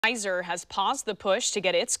Pfizer has paused the push to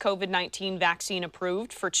get its COVID-19 vaccine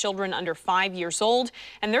approved for children under 5 years old,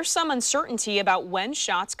 and there's some uncertainty about when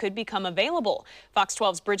shots could become available. Fox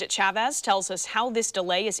 12's Bridget Chavez tells us how this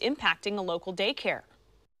delay is impacting a local daycare.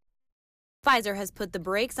 Pfizer has put the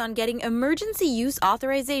brakes on getting emergency use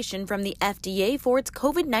authorization from the FDA for its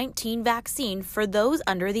COVID-19 vaccine for those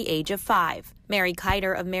under the age of 5. Mary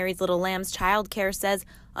Kiter of Mary's Little Lambs Childcare says,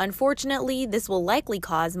 unfortunately, this will likely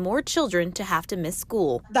cause more children to have to miss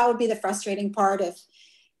school. That would be the frustrating part. If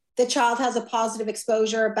the child has a positive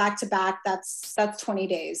exposure back to back, that's 20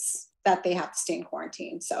 days that they have to stay in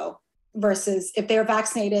quarantine. So versus if they're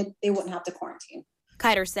vaccinated, they wouldn't have to quarantine.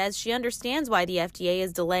 Kiter says she understands why the FDA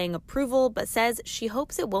is delaying approval, but says she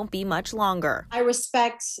hopes it won't be much longer. I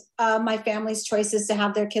respect my family's choices to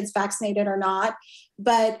have their kids vaccinated or not,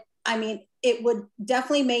 but I mean, it would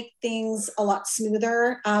definitely make things a lot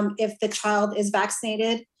smoother if the child is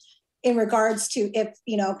vaccinated, in regards to if,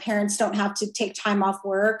 parents don't have to take time off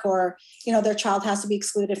work or, their child has to be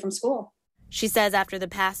excluded from school. She says after the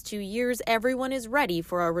past 2 years, everyone is ready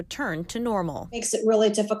for a return to normal. It makes it really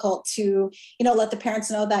difficult to, let the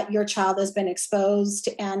parents know that your child has been exposed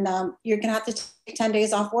and you're going to have to take 10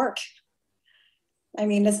 days off work. I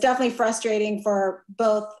mean, it's definitely frustrating for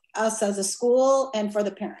both us as a school and for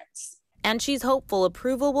the parents. And she's hopeful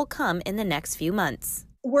approval will come in the next few months.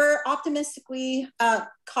 We're optimistically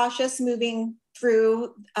cautious moving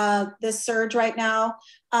through this surge right now.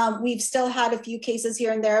 We've still had a few cases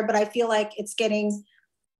here and there, but I feel like it's getting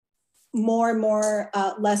more and more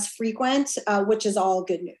less frequent, which is all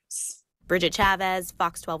good news. Bridget Chavez,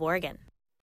 Fox 12 Oregon.